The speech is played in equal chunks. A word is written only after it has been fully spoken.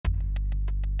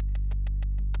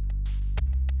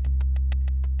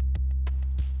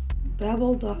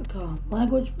Babbel.com,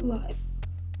 language for life.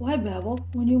 Why Babbel?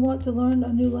 When you want to learn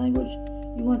a new language,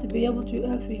 you want to be able to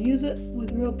actually use it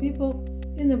with real people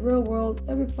in the real world.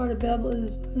 Every part of Babbel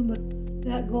is designed with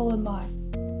that goal in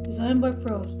mind. Designed by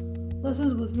pros.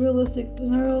 Lessons with realistic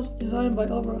scenarios designed by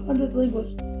over 100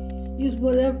 linguists. Use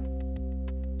whatever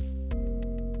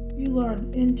you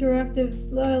learn.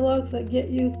 Interactive dialogues that get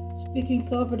you speaking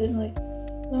confidently.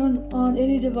 Learn on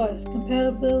any device.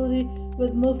 Compatibility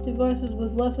with most devices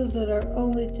with lessons that are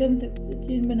only 10 to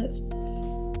 15 minutes.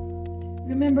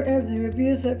 Remember everything.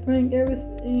 Reviews that bring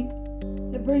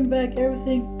back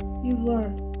everything you've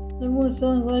learned. Number one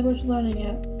selling language learning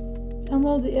app.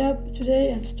 Download the app today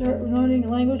and start learning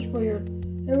language for your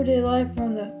everyday life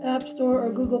from the App Store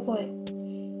or Google Play.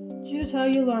 Choose how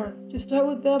you learn. To start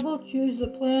with Babbel, choose the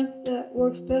plan that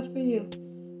works best for you.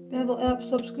 Babbel app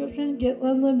subscription. Get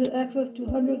unlimited access to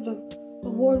hundreds of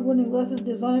award-winning lessons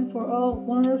designed for all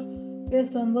learners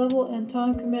based on level and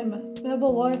time commitment.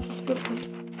 Babbel Live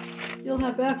subscription. You'll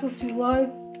have access to live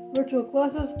virtual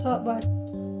classes taught by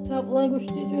top language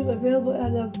teachers available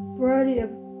at a variety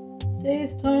of days,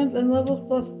 times, and levels,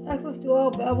 plus access to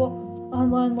all Babbel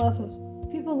online lessons.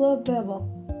 People love Babbel.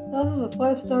 Thousands of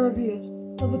 5-star reviews.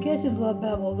 Publications love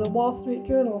Babbel. The Wall Street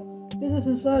Journal, Business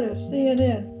Insider,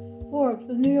 CNN, Forbes,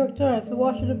 the New York Times, the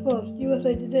Washington Post,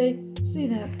 USA Today,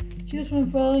 CNET. Choose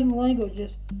from following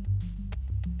languages: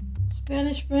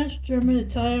 Spanish, French, German,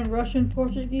 Italian, Russian,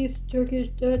 Portuguese, Turkish,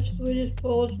 Dutch, Swedish,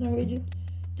 Polish, Norwegian,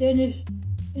 Danish,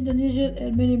 Indonesian,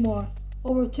 and many more.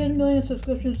 Over 10 million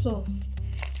subscriptions sold.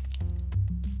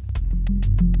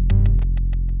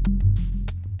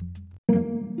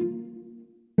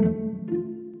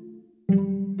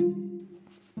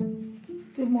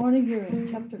 Good morning, here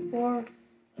is Chapter 4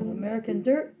 of American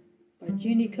Dirt by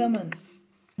Jeanine Cummins.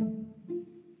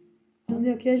 On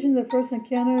the occasion the first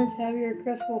encounter, Javier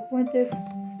Crespo Fuentes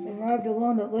arrived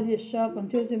alone at Lydia's shop on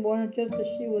Tuesday morning just as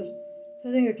she was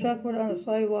setting her chalkboard on the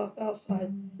sidewalk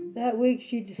outside. That week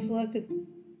she selected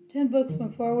 10 books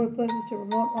from faraway places to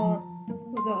remote on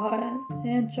with a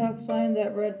hand chalk sign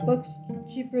that read, "Books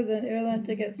cheaper than airline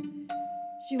tickets."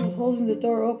 She was holding the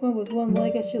door open with one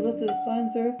leg as she lifted the sign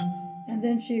through, and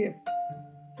then he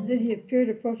appeared,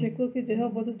 approaching quickly to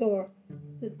help with the door.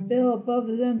 The bell above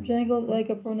them jangled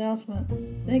like a pronouncement.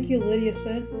 "Thank you," Lydia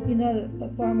said. He nodded,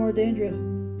 but far more dangerous.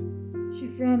 She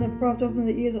frowned and propped open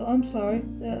the easel. "I'm sorry."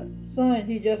 "The sign,"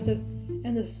 he gestured,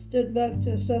 and stood back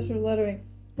to assess her lettering.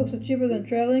 "Books are cheaper than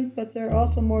traveling, but they're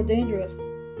also more dangerous."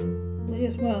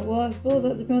 Lydia smiled. "Well, I suppose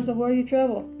that depends on where you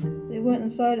travel." They went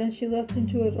inside, and she left him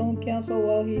to his own counsel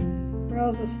while he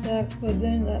browsed the stacks, but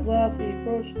then at last he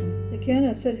approached the counter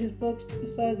and set his books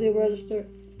beside the register.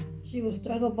 She was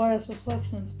startled by his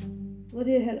selections.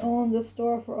 Lydia had owned this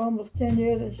store for almost 10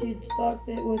 years, and she'd stocked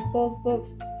it with both books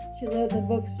she loved and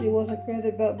books she wasn't crazy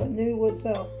about but knew would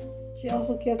sell. She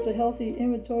also kept a healthy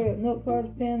inventory of note cards,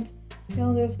 pens,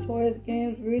 calendars, toys,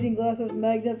 games, reading glasses,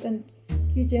 magnets, and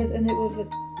keychains, and it was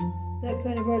that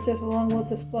kind of purchase along with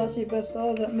the splashy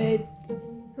bestsellers that made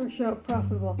her shop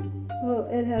profitable. So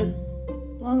it had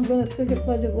long been a secret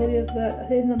pledge of Lydia's that,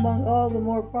 hidden among all the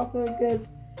more popular goods,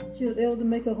 she was able to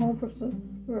make a home for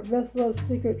her best-loved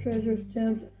secret treasures,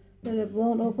 gems that had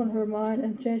blown open her mind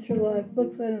and changed her life,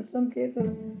 books that in some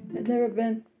cases had never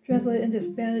been translated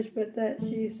into Spanish, but that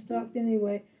she stocked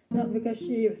anyway, not because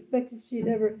she expected she'd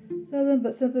ever sell them,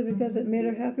 but simply because it made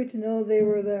her happy to know they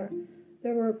were there.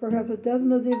 There were perhaps a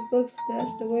dozen of these books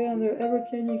stashed away on their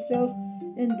ever-changing shelves,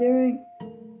 enduring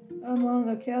among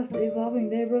a cast of evolving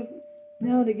neighbors.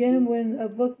 Now and again, when a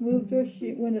book moved her,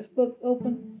 when this book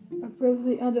opened a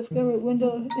previously undiscovered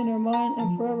window in her mind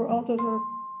and forever altered her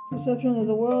perception of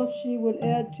the world, she would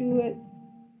add to it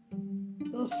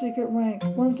those secret ranks.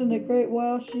 Once in a great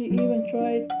while, she'd even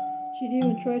try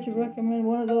to recommend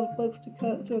one of those books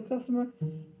to a customer.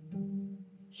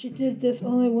 She did this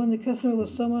only when the customer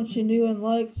was someone she knew and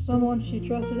liked, someone she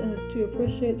trusted, and to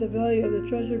appreciate the value of the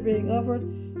treasure being offered,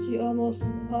 she almost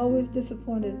always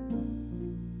disappointed.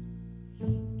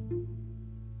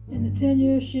 In the 10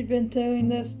 years she'd been doing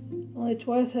this, only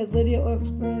twice had Lydia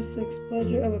experienced the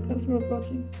pleasure of a customer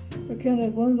approaching her counter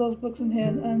with one of those books in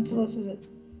hand, unsolicited.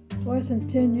 Twice in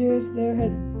 10 years there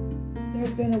had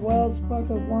been a wild spark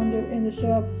of wonder in the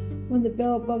shop when the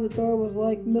bell above the door was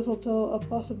like mistletoe, a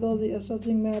possibility of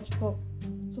something magical.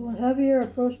 So when Javier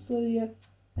approached Lydia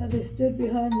as he stood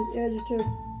behind the register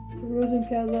perusing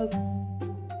catalogs,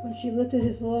 when she lifted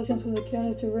his selections from the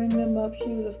counter to ring them up, she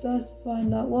was astonished to find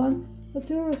not one, but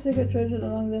two of her secret treasures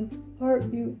among them: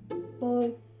 Heart You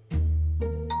Fully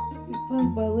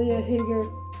Pumped by Leah Hager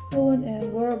Cohen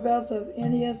and Whereabouts of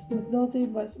Aeneas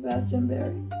McNulty by Sebastian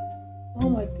Barry. Oh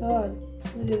my God,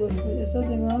 Lydia whispered. Is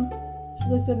something wrong? She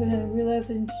looked up at him,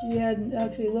 realizing she hadn't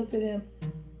actually looked at him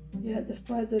yet,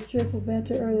 despite the cheerful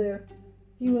banter earlier.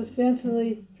 He was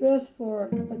fancily dressed for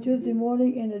a Tuesday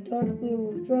morning in a dark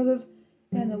blue trousers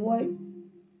and a white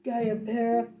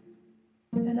gayabera,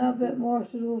 an outfit more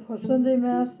suitable for Sunday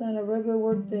Mass than a regular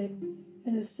work day,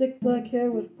 and his thick black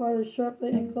hair was parted sharply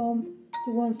and combed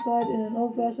to one side in an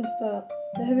old-fashioned style.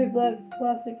 The heavy black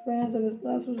plastic frames of his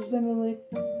glasses were similarly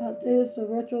outdated, so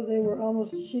retro they were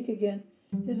almost chic again.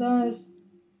 His eyes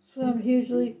swam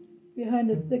hugely behind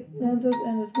the thick lenses,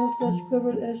 and his mustache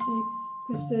quivered as she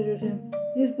considered him.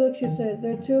 These books, she said,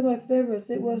 they're two of my favorites.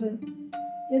 It was an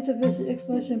insufficient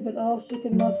explanation, but all she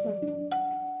could muster.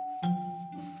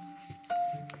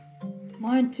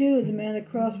 Mine too, the man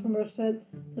across from her said,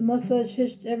 the mustache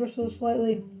hitched ever so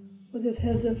slightly with his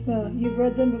hesitant smile. You've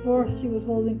read them before? She was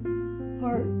holding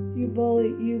Heart, you bully,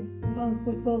 you punk,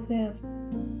 with both hands.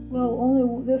 Well,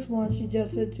 only this one, she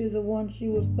gestured to the one she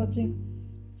was clutching.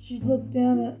 She looked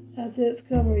down at its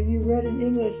cover. You read in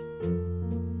English?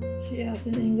 She asked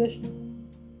in English.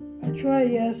 I try,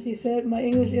 yes, he said. My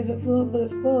English isn't fluent, but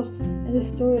it's close, and this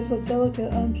story is so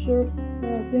delicate. I'm sure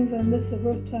there are things I missed the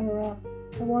first time around.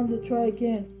 I wanted to try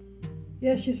again.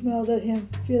 Yes, she smiled at him,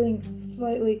 feeling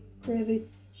slightly crazy.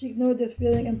 She ignored this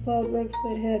feeling and plowed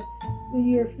recklessly ahead. When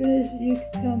you're finished, you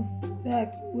could come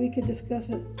back. We could discuss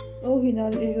it. Oh, he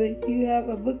nodded eagerly. Do you have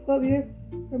a book club here?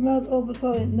 Her mouth opened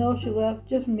slightly. No, she laughed.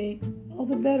 Just me. All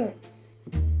the better.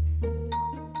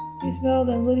 He smiled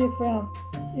and Lydia frowned,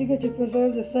 eager to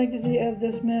preserve the sanctity of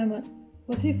this moment.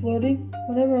 Was he flirting?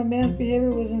 Whenever a man's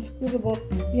behavior was inscrutable,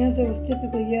 the answer was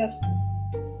typically yes.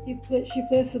 She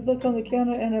placed the book on the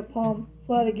counter and her palm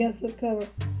flat against the cover.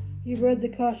 He read the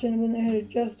caution when it had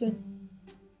adjusted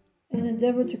and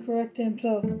endeavored to correct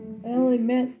himself. I only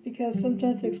meant because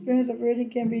sometimes the experience of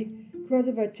reading can be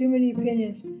corrupted by too many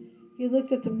opinions. He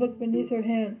looked at the book beneath her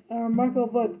hand. A remarkable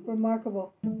book.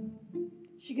 Remarkable.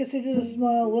 She considered a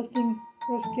smile, lifting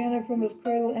her scanner from his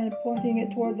cradle and pointing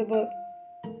it toward the book.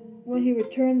 When he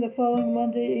returned the following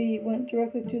Monday, he went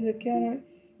directly to the counter,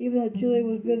 even though Julia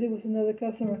was busy with another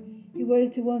customer. He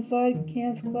waited to one side,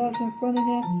 cans clasped in front of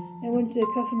him, and when the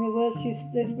customer left,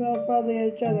 they smiled proudly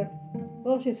at each other.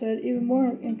 Well, she said, even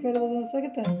more incredible than the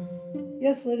second time.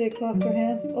 Yes, Lydia clapped her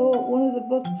hands. Oh, one of the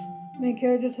book's main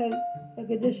characters had a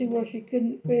condition where she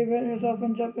couldn't prevent herself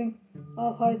from jumping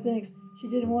off high things. She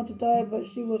didn't want to die, but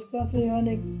she was constantly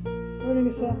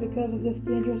hurting herself because of this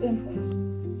dangerous impulse.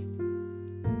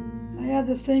 I have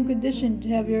the same condition,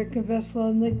 Javier confessed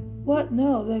suddenly. What?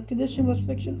 No, the condition was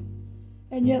fiction.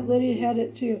 And yet Lydia had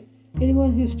it too.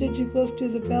 Anyone who stood too close to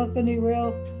the balcony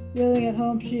railing at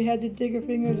home, she had to dig her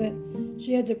fingers in.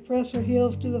 She had to press her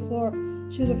heels to the floor.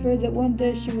 She was afraid that one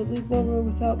day she would leap over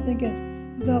without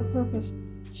thinking, without purpose.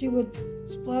 She would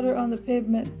splatter on the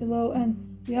pavement below, and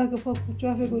the Acapulco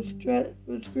traffic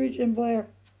would screech and blare,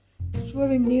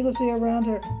 swerving needlessly around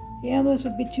her. The ambulance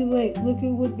would be too late. Luca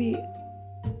would be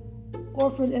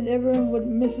orphaned, and everyone would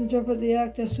misinterpret the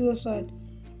act as suicide.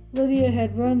 Lydia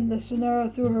had run the scenario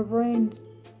through her brain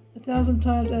 1,000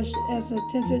 times as an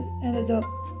attempted antidote.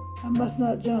 I must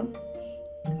not jump.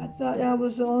 I thought I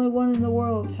was the only one in the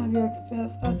world, Javier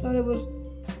confessed. I thought it was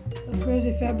a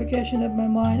crazy fabrication of my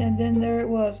mind, and then there it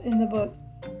was, in the book.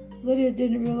 Lydia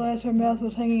didn't realize her mouth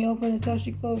was hanging open until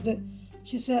she closed it.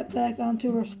 She sat back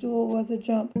onto her stool with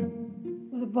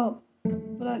a bump.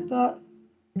 But I thought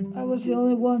I was the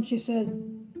only one, she said.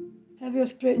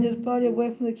 Javier straightened his body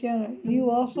away from the counter.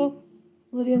 You also?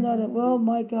 Lydia nodded. Well,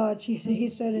 my God, he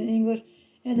said in English,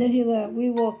 and then he laughed. We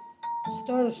will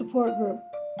start a support group.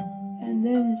 And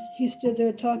then he stood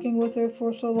there talking with her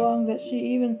for so long that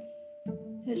she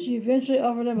eventually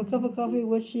offered him a cup of coffee,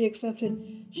 which he accepted.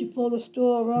 She pulled a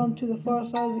stool around to the far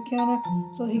side of the counter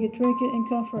so he could drink it in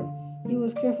comfort. He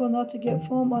was careful not to get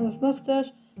foam on his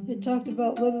mustache. They talked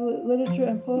about literature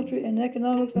and poetry and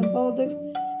economics and politics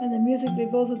and the music they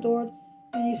both adored,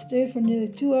 and he stayed for nearly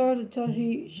 2 hours until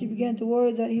she began to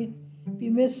worry that he'd be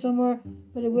missed somewhere,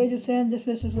 but he waved his hand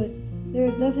dismissively. There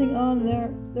is nothing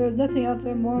out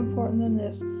there more important than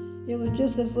this. It was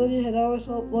just as Lydia had always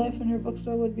hoped life in her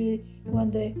bookstore would be one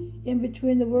day. In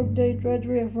between the workday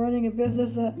drudgery of running a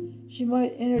business, that she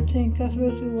might entertain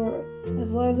customers who were as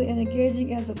lively and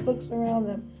engaging as the books around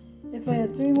them. If I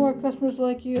had 3 more customers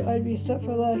like you, I'd be set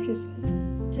for life, she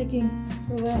said, taking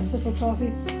her last sip of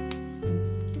coffee.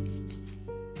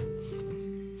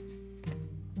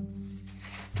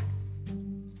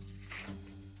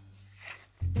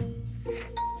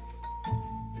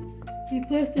 He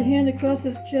placed a hand across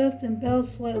his chest and bowed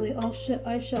slightly.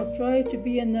 I shall try to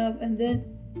be enough, and then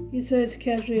he said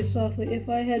casually, softly, if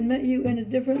I had met you in a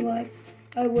different life,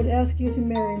 I would ask you to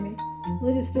marry me.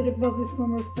 Lydia stood abruptly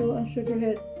from her stool and shook her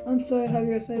head. I'm sorry,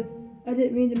 Javier said. I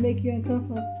didn't mean to make you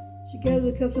uncomfortable. She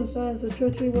gathered the cups in silence. The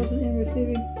treachery wasn't in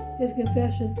receiving his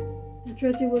confession. The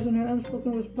treachery was in her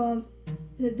unspoken response.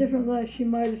 In a different life, she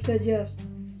might have said yes.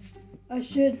 I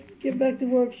should get back to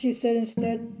work, she said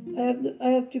instead. I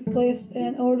have to place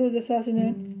an order this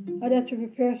afternoon. I'd have to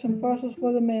prepare some parcels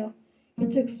for the mail. He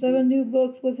took 7 new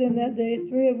books with him that day,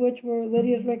 3 of which were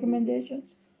Lydia's recommendations.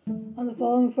 On the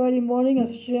following Friday morning,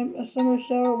 a summer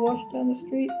shower washed down the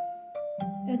street,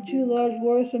 and 2 large,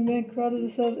 worrisome men crowded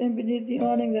themselves in beneath the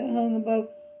awning that hung above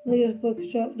Lydia's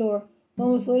bookshop door.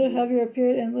 Moments later, Javier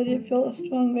appeared, and Lydia felt a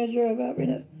strong measure of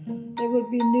happiness. There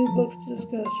would be new books to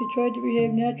discuss. She tried to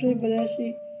behave naturally, but as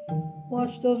she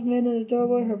watched those men in the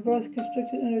doorway, her breath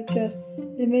constricted in her chest.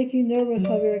 They make you nervous,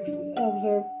 Javier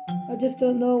observed. I just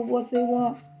don't know what they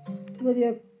want.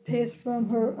 Lydia paced from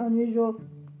her unusual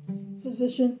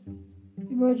position,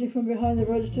 emerging from behind the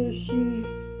register. She,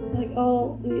 like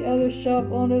all the other shop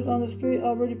owners on the street,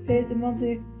 already paid the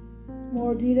monthly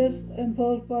mordidas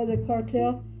imposed by the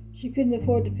cartel. She couldn't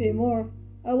afford to pay more.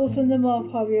 I will send them off,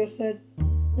 Javier said.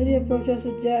 Lydia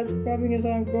protested, grabbing his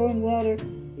arm, growing louder,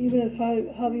 even as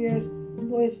Javier's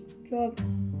voice dropped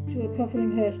to a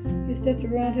comforting hush. He stepped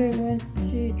around her when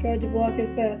she tried to block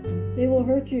his path. They will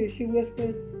hurt you, she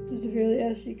whispered as severely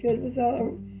as she could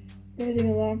without raising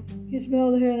alarm. He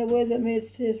smiled at her in a way that made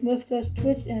his mustache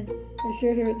twitch and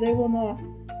assured her they will not.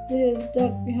 Lydia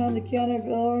ducked behind the counter,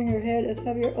 lowering her head as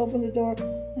Javier opened the door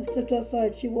and stepped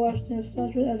outside. She watched in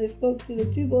astonishment as he spoke to the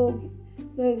 2 bold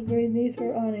legs beneath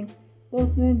her awning.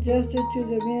 Both men gestured to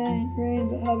the rain,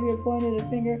 but Javier pointed a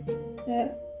finger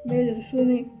that made a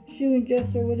shooing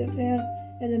gesture with his hand,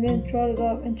 and the men trotted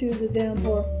off into the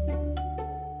downpour.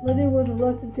 Lydia was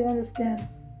reluctant to understand.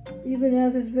 Even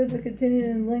as his visit continued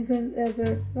and lengthened, as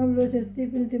their conversations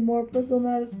deepened into more personal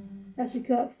matters, as she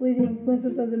caught fleeting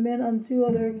glimpses of the men on 2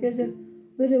 other occasions,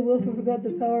 Lydia Wilford forgot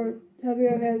the power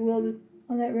Javier had wielded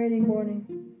on that rainy morning.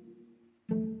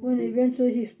 When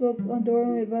eventually he spoke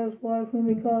enduringly about his wife, whom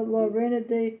he called La Reina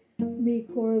de mi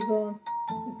Corazon,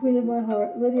 the queen of my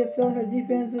heart, Lydia felt her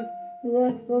defenses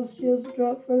relax, those shields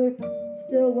drop further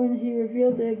still when he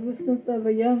revealed the existence of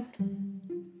a young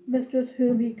mistress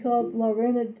whom he called La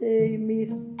Reina de mis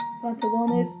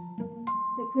Pantalones,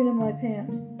 the queen of my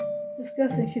pants.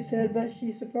 Disgusting, she said, but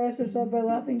she surprised herself by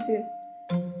laughing too.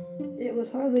 It was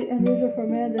hardly unusual for a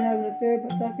man to have an affair,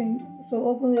 but talking so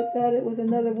openly about it with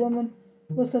another woman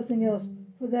was something else.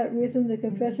 For that reason, the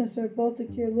confession served both to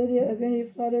cure Lydia of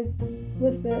any flattered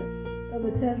whisper of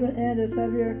attachment and, as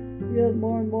Javier revealed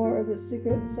more and more of his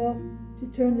secret self, to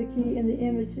turn the key in the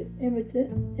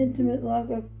intimate lock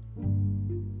of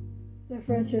their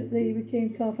friendship. They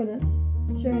became confidants,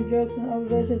 sharing jokes and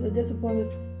observations and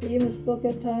disappointments. They even spoke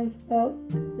at times about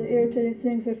the irritating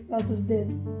things their spouses did.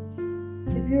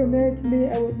 If you were married to me,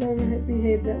 I would never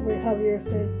behave that way, Javier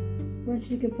said, when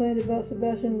she complained about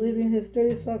Sebastian leaving his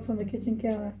dirty socks on the kitchen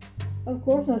counter. Of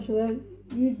course not, she laughed.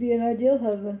 You'd be an ideal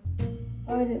husband.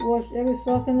 I'd wash every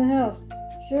sock in the house.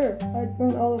 Sure, I'd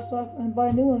burn all the socks and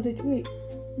buy new ones each week.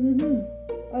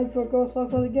 I'd forego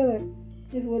socks altogether,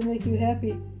 if it would make you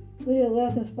happy. Lydia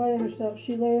laughed in spite of herself.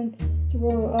 She learned to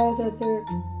roll her eyes at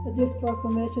these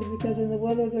proclamations because in the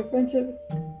weather of their friendship,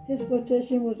 his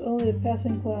flirtation was only a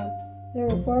passing cloud. There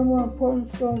were far more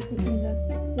important storms between them.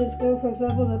 They discovered, for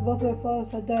example, that both their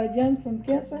fathers had died young from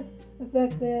cancer, a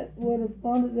fact that would have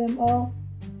bonded them all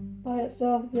by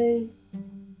itself. They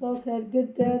both had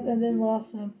good dads and then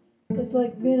lost them. It's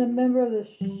like being a member of the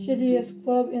shittiest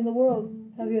club in the world,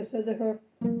 Javier said to her.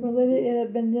 For Lydia, it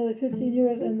had been nearly 15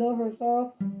 years, and though her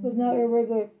sorrow was now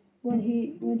irregular, when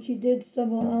she did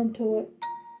stumble onto it,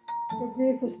 her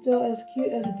grief was still as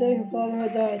acute as the day her father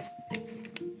had died.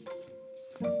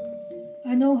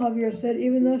 I know, Javier said,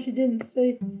 even though she didn't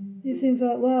say these things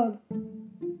out loud.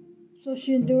 So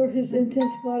she endured his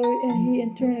intense flattery, and he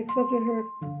in turn accepted her,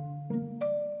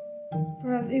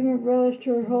 perhaps even relished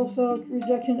her wholesale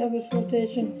rejection of his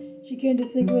flirtation. She came to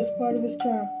think it was part of his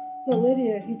charm. But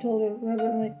Lydia, he told her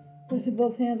reverently, placing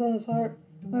both hands on his heart,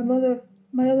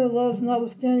 my other loves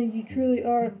notwithstanding, you truly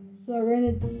are La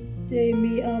Reina de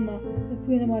mi alma, the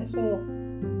queen of my soul.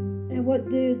 And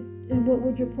what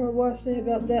would your poor wife say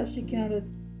about that? She counted.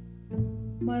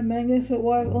 My magnificent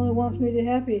wife only wants me to be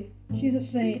happy. She's a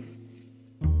saint.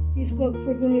 He spoke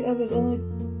frequently of his only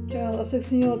child, a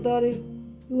 16-year-old daughter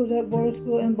who was at boarding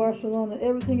school in Barcelona.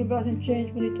 Everything about him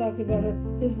changed when he talked about her.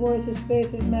 His voice, his face,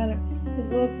 his manner. His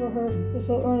love for her was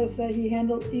so earnest that he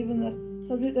handled even the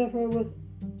subject of her with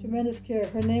tremendous care.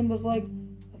 Her name was like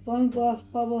a fine glass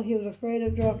bubble he was afraid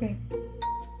of dropping.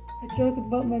 I joke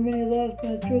about my many loves,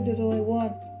 but in truth there's only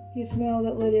one. He smiled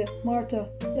at Lydia. Marta,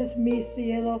 that's mi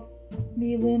cielo,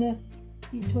 mi luna,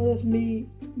 y todas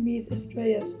mis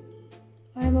estrellas.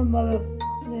 I am a mother,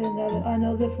 Lydia nodded. I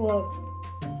know this love.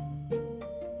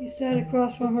 He sat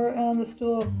across from her on the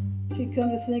stool. She'd come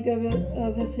to think of it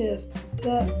as his.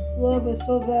 That love is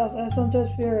so vast, I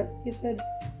sometimes fear it. He said,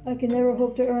 I can never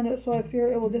hope to earn it, so I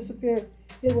fear it will disappear.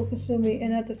 It will consume me,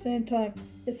 and at the same time,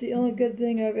 it's the only good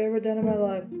thing I've ever done in my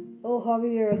life. Oh,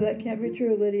 Javier, that can't be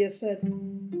true, Lydia said.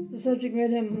 The subject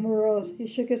made him morose. He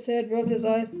shook his head, rubbed his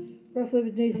eyes roughly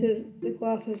beneath the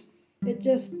glasses. It's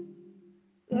just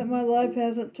that my life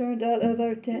hasn't turned out as I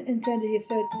intended, he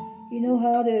said. You know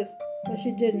how it is. But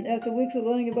she didn't. After weeks of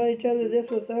learning about each other, this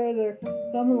was where their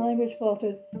common language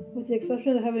faltered. With the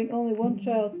exception of having only one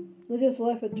child, Lydia's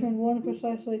life had turned out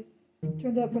precisely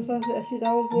as she'd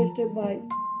always wished it might.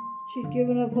 She'd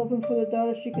given up hoping for the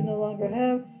daughter she could no longer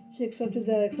have. She accepted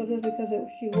because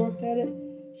she worked at it.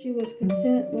 She was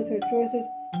content with her choices,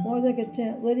 more than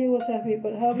content. Lydia was happy,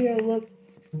 but Javier looked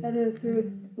at her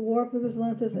through the warp of his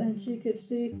lenses, and she could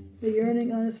see the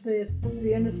yearning on his face to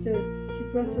be understood. She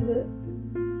pressed it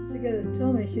together.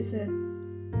 Tell me, she said.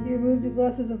 He removed the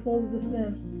glasses and folded the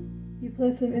stems. He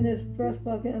placed them in his breast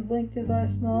pocket and blinked, his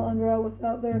eyes small and raw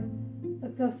without their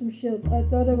accustomed shield. I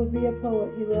thought I would be a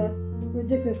poet, he laughed.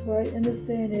 Ridiculous, right, in this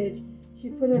day and age. She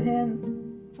put her hand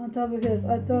on top of his.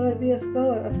 I thought I'd be a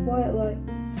scholar, a quiet life.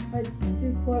 I'd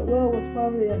do quite well with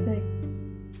poverty, I think.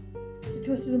 She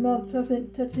twisted her mouth,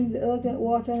 touching the elegant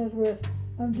watch on his wrist.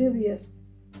 I'm dubious.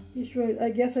 He shrugged. I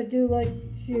guess I do like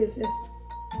shoes. It's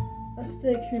a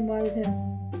steak, she reminded him.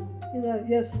 He laughed.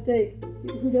 Yes, steak.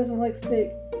 Who doesn't like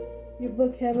steak? Your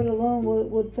book habit alone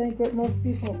would bankrupt most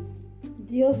people.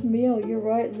 Dios mío, you're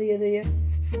right, Lydia.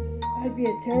 I'd be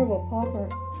a terrible pauper.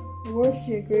 The worst,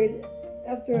 she agreed.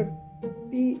 After a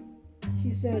beat,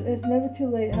 she said, it's never too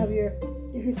late, Javier.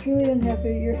 If you're truly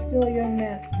unhappy, you're still a young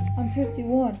man. I'm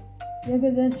 51.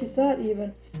 Younger than she thought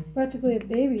even. Practically a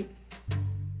baby.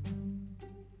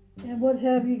 And what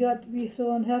have you got to be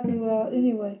so unhappy about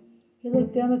anyway? He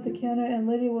looked down at the counter, and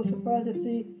Lydia was surprised to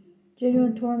see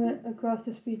genuine torment across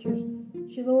his features.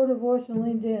 She lowered her voice and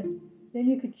leaned in. Then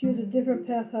you could choose a different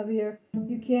path, Javier.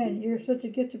 You can. You're such a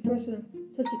gifted person,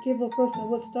 such a capable person.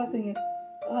 What's stopping you?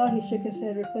 Ah, he shook his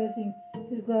head, replacing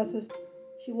his glasses.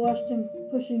 She watched him,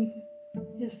 pushing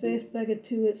his face back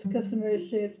into its customary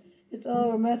shapes. It's all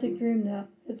a romantic dream now.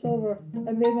 It's over.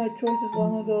 I made my choices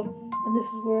long ago, and this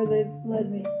is where they've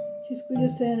led me. She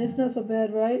squeezed his hand. It's not so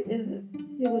bad, right? Is it?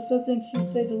 It was something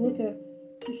she'd say to Luca,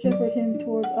 to shepherd him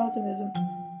towards optimism.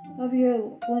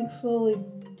 Javier blinked slowly,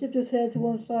 tipped his head to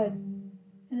one side.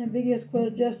 An ambiguous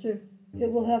gesture. It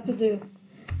will have to do.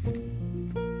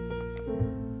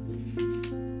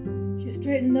 She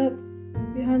straightened up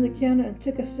behind the counter and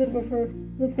took a sip of her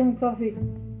lukewarm coffee.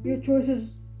 Your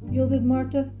choices yielded,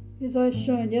 Marta? His eyes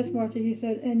shined. Yes, Marta, he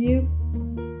said. And you?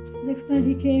 Next time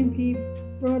he came, he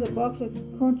brought a box of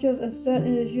conchas and sat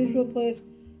in his usual place.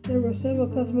 There were several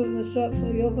customers in the shop,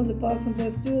 so he opened the box and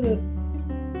placed two of the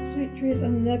sweet treats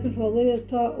on the napkins while Lydia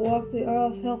walked the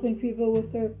aisles helping people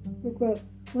with their requests.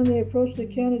 When they approached the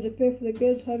counter to pay for the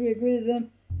goods, Javier greeted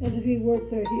them as if he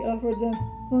worked there. He offered them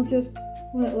conchas.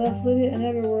 When at last Lydia and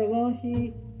Ever were alone,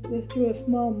 he withdrew a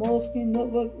small moleskin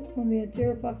notebook from the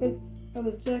interior pocket of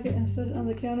his jacket and set it on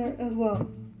the counter as well.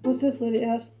 What's this? Lydia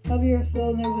asked. Javier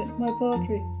swallowed nervously. My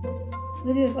poetry.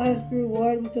 Lydia's eyes grew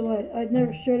wide with delight. I'd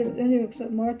never shared it with anyone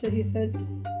except Marta, he said.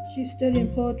 She's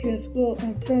studying poetry in school,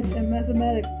 and French and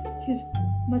mathematics. She's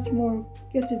much more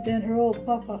gifted than her old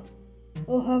papa.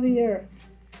 Oh, Javier.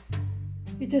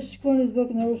 He touched the corner of his book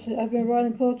and nervously. I've been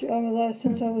writing poetry all my life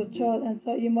since I was a child and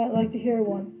thought you might like to hear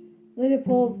one. Lydia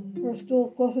pulled her stool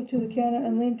closer to the counter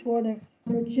and leaned toward him,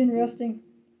 her chin resting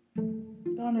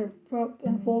on her propped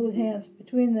and folded hands.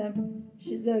 Between them,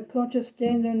 the conchas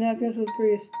stained their napkins with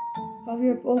grease.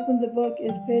 Javier opened the book,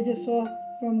 its pages soft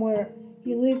from wear.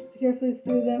 He leafed carefully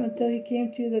through them until he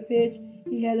came to the page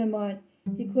he had in mind.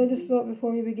 He cleared his throat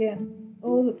before he began.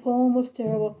 Oh, the poem was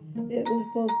terrible. It was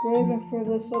both grave and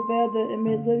frivolous, so bad that it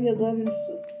made Lydia love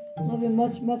him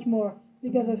much, much more,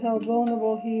 because of how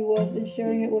vulnerable he was in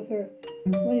sharing it with her.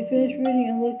 When he finished reading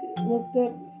and looked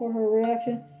up for her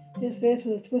reaction, his face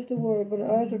was a twisted worry, but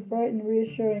her eyes were bright and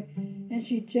reassuring, and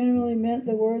she genuinely meant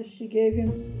the words she gave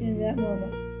him in that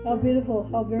moment. How beautiful,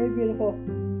 how very beautiful.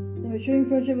 The maturing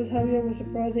friendship with Javier was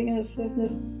surprising in its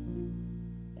swiftness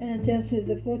and intensity.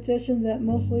 The flirtation had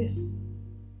mostly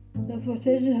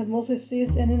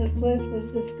ceased, and in its place was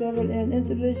discovered an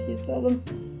intimacy she seldom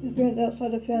experienced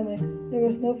outside of family. There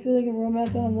was no feeling of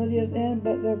romance on Lydia's end,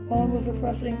 but their bond was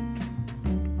refreshing.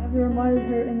 Javier reminded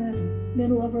her in the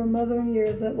middle of her mothering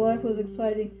years that life was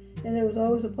exciting, and there was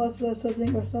always a possibility of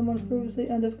something or someone previously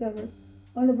undiscovered.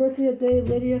 On her birthday, a day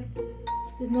Lydia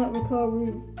did not recall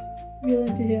revealing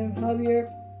to him, Javier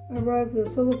arrived with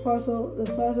a silver parcel the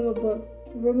size of a book.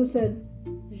 The ribbon said,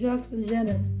 Jacques and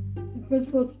Jeanine, the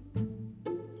principal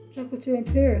chocolatier in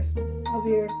Paris,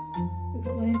 Javier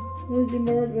explained. Lydia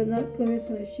demurred, but not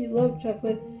convincingly. She loved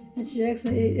chocolate, and she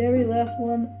actually ate every last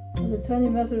one of the tiny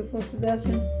amounts before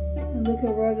Sebastian and Luca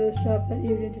arrived at the shop that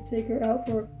evening to take her out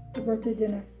for her birthday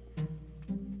dinner.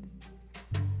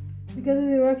 Because of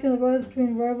the erection of rivals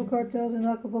between rival cartels in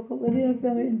Acapulco, Lydia and her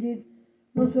family, indeed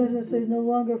most residents, no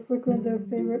longer frequent their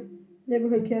favorite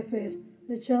neighborhood cafes.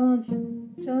 The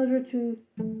challenger to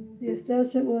the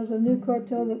establishment was a new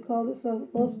cartel that called itself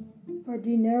Los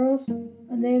Jardineros,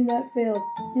 a name that failed,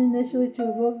 initially to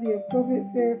evoke the appropriate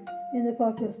fear in the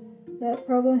populace. That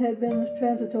problem had been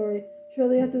transitory.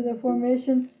 Shortly after their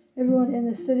formation, everyone in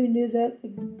the city knew that the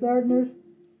gardeners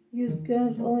used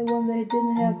guns only when they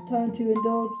didn't have time to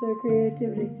indulge their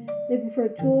creativity. They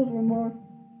preferred tools were more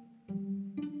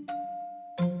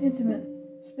intimate: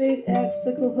 spade, axe,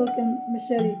 sickle, hook, and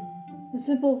machete. The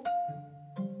simple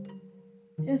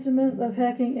instruments of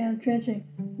hacking and trenching.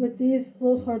 With these,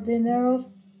 Los Jardineros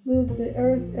moved the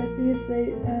earth at these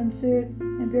they seared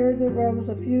and buried their rivals.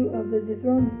 A few of the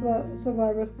dethroned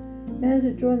survivors managed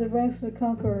to join the ranks of the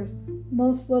conquerors.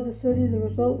 Most fled the city. The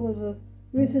result was a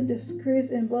recent decrease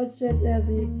in bloodshed as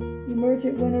the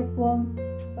emergent winter flung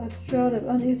a shroud of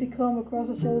uneasy calm across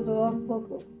the shoulders of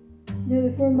Acapulco.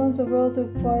 Nearly 4 months of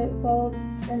relative quiet followed,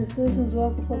 and the citizens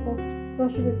of Acapulco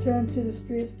cautiously returned to the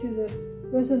streets. To the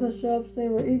restaurants and shops, they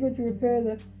were eager to repair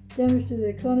the damage to the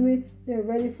economy. They were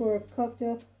ready for a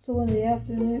cocktail. So in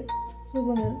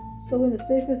the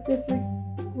safest district,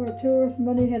 where tourist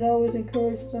money had always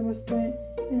encouraged some restraint,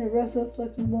 in a restaurant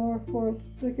selected more for its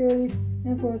security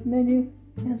and for its menu,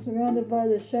 and surrounded by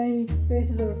the shiny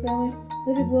faces of her family,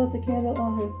 Lydia blew out the candle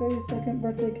on her 32nd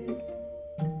birthday cake.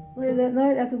 Later that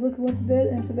night, after Luca went to bed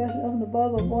and Sebastian opened a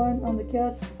bottle of wine on the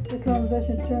couch, the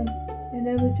conversation turned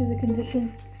inevitably to the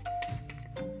condition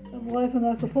of life in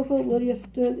Acapulco. Lydia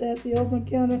stood at the open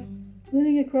counter,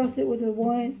 leaning across it with a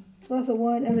glass of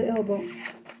wine at her elbow.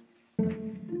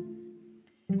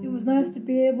 It was nice to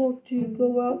be able to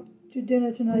go out to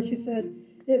dinner tonight, she said.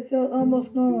 It felt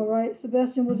almost normal, right?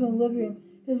 Sebastian was in the living room,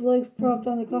 his legs propped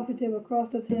on the coffee table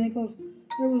across his ankles.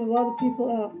 There was a lot of people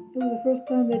out. It was the first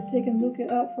time they'd taken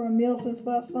Luca out for a meal since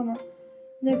last summer.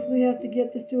 Next, we have to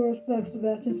get the tourists back,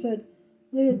 Sebastian said.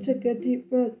 Lydia took a deep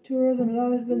breath. Tourism had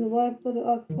always been the lifeblood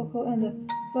of Acapulco, and the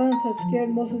violence had scared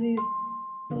most of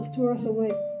those tourists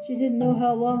away. She didn't know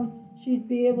how long she'd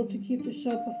be able to keep the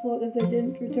shop afloat if they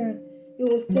didn't return. It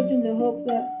was tempting to hope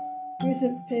that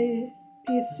recent peace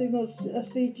signaled a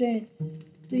sea change.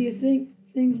 Do you think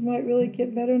things might really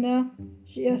get better now?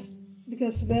 She asked,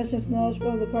 because Sebastian's knowledge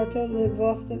of the cartels was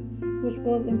exhaustive, which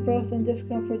both impressed and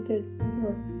discomforted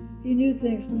her. He knew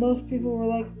things. Most people were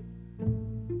like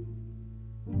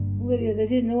Lydia. They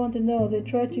didn't want to know. They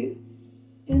tried to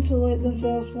insulate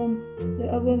themselves from the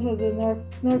ugliness of the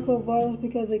narco-violence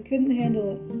because they couldn't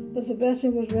handle it. But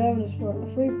Sebastian was ravenous for it.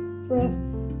 A free press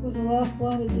was the last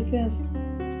line of defense.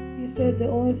 He said the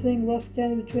only thing left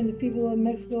standing between the people of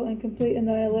Mexico and complete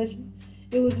annihilation.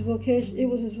 It was his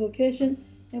vocation,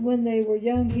 and when they were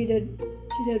young, she'd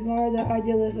admire that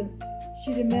idealism.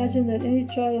 She'd imagined that any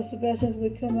child of Sebastian's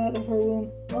would come out of her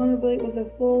womb honorably with a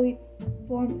fully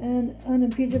formed and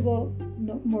unimpeachable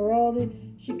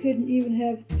morality. She couldn't even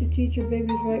have to teach her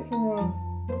babies right from wrong.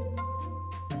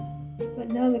 But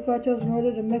now the cartels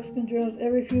murdered a Mexican journalist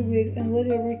every few weeks, and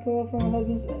Lydia recoiled from her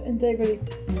husband's integrity.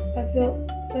 I felt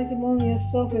sanctimonious,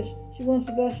 selfish. She wanted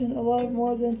Sebastian alive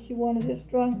more than she wanted his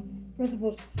strong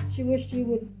principles. She wished he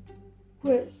would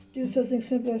quit, do something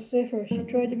simpler, safer. She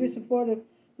tried to be supportive,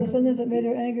 but sometimes it made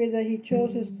her angry that he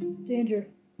chose his danger.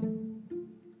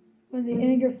 When the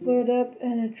anger flared up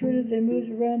and intruded, they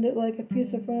moved around it like a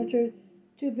piece of furniture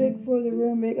too big for the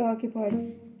room it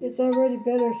occupied. It's already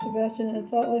better, Sebastian, and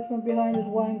thoughtfully from behind his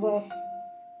wine glass.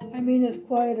 I mean, it's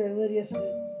quieter, Lydia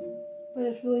said. But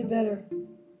it's really better.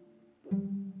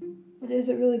 But is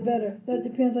it really better? That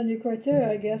depends on your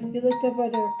criteria, I guess. He looked up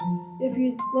at her. If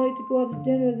you'd like to go out to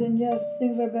dinner, then yes,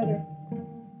 things are better.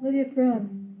 Lydia frowned.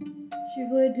 She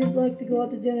really did like to go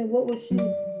out to dinner. What was she?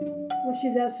 Was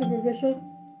she that superficial?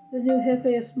 The new Jefe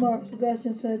is smart,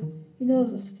 Sebastian said. He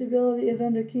knows stability is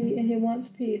under key, and he wants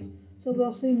peace. So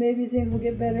we'll see. Maybe things will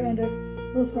get better under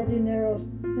Los Jardineros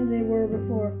than they were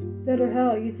before. Better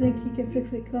how? You think he can fix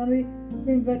the economy?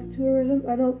 Bring back tourism?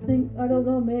 I don't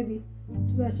know, maybe.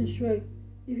 Sebastian shrugged.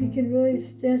 if he can really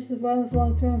stanch the violence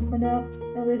long term. For now,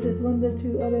 at least it's limited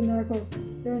to other narcos.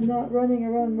 They're not running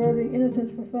around murdering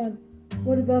innocents for fun.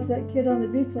 What about that kid on the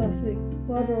beach last week?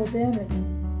 Collateral damage.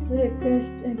 Lydia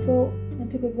cringed and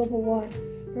took a gulp of wine.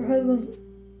 Her husband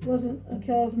wasn't a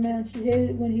callous man. She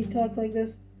hated when he talked like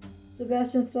this.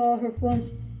 Sebastian saw her flinch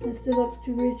and stood up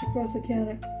to reach across the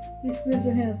counter. He squeezed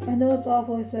her hands. I know it's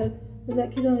awful, he said, but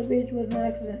that kid on the beach was an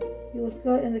accident. He was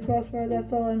caught in the crossfire,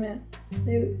 that's all I meant.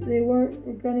 They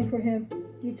weren't gunning for him.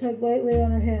 He tugged lightly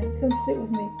on her hand. Come sit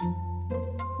with me.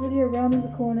 Lydia rounded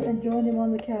the corner and joined him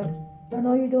on the couch. I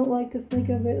know you don't like to think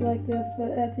of it like this,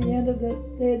 but at the end of the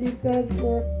day, these guys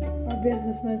were our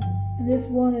businessmen, and this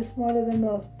one is smarter than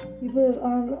most. He put his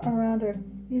arm around her.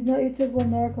 He's not your typical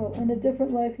narco. In a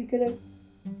different life, he could have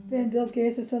been Bill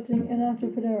Gates or something, an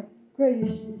entrepreneur. Great,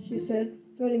 she said,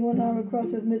 throwing one arm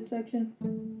across his midsection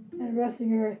and resting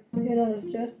her head on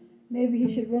his chest. Maybe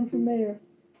he should run for mayor.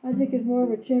 I think he's more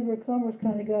of a Chamber of Commerce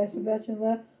kind of guy, Sebastian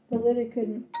laughed, but Lydia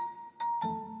couldn't.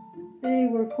 They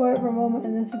were quiet for a moment,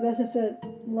 and then Sebastian said,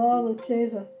 La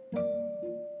Luchesa.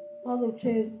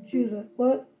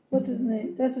 What? What's his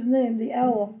name? That's his name, the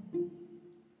owl.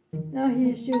 Now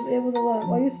she was able to laugh.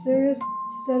 Are you serious?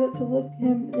 She sat up to look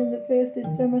him in the face to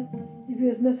determine if he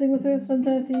was messing with her.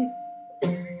 Sometimes he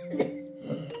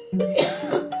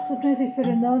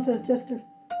figured nonsense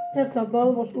just how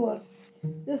gullible she was.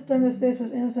 This time his face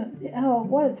was innocent. The owl,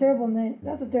 what a terrible name.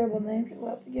 That's a terrible name, she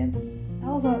laughed again.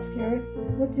 Owls aren't scary.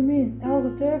 What do you mean? Owls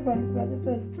are terrifying, Sebastian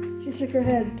said. She shook her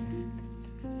head.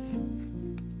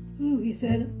 Ooh, he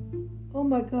said. Oh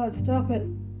my God, stop it.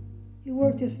 He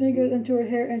worked his fingers into her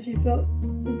hair and she felt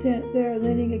content there,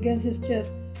 leaning against his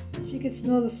chest. She could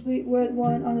smell the sweet, wet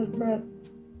wine on his breath.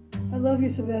 I love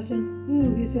you, Sebastian.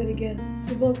 Ooh, he said again.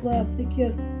 They both laughed. They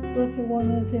kissed, left their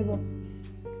wine on the table.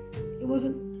 It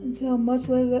wasn't until much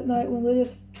later that night when Lydia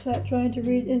sat trying to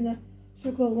read in the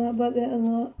circle of lamplight that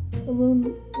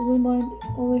illumined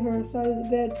only her side of the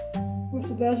bed, where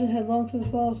Sebastian had long since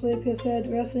fallen asleep, his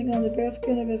head resting on the bare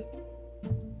skin of his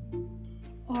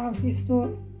arm. His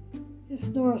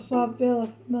snore a soft veil of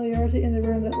familiarity in the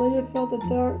room that Lydia felt the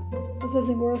dark was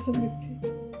something worse than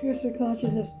pierced her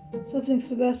consciousness. Something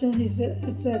Sebastian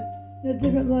had said. In a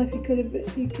different life, he could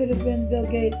have been Bill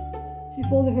Gates. She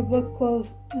folded her book close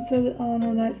and set it on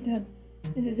her nightstand.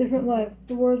 In a different life,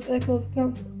 the words echoed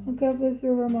uncomfortably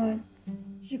through her mind.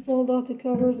 She pulled off the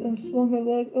covers and swung her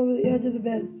legs over the edge of the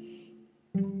bed.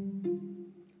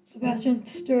 Sebastian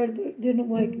stirred but didn't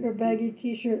wake. Her baggy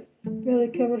t-shirt barely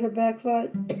covered her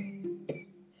backside,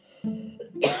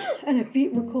 and her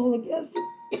feet were cold against the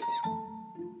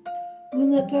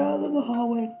moonlit tiles of the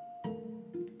hallway.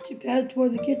 She padded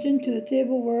toward the kitchen to the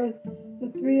table where the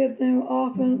three of them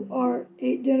often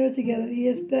ate dinner together.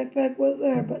 His backpack was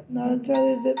there, but not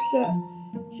entirely zipped shut.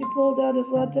 She pulled out his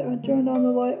laptop and turned on the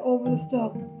light over the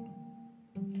stove.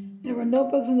 There were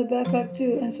notebooks in the backpack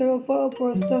too, and several file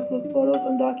drawers stuffed with photos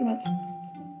and documents.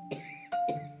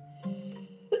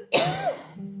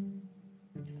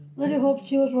 Lydia hoped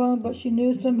she was wrong, but she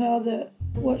knew somehow that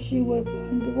what she would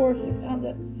find before she found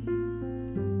it.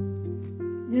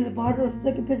 Near the bottom of the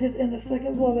second pictures in the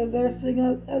second floor, they're sitting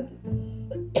at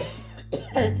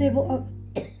a table.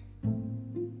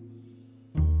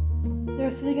 They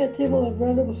were sitting at a table and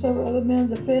rounded with several other men.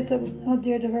 The face that was now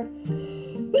dear to her,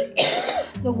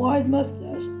 the wide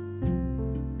mustache,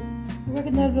 the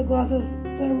recognizable glasses.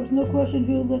 There was no question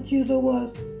who Lechuza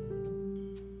was.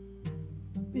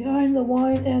 Behind the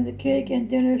wine and the cake and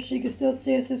dinner, she could still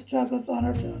taste his chocolates on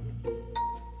her tongue.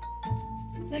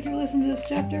 Thank you for listening to this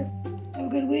chapter. Have a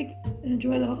good week and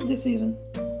enjoy the holiday season.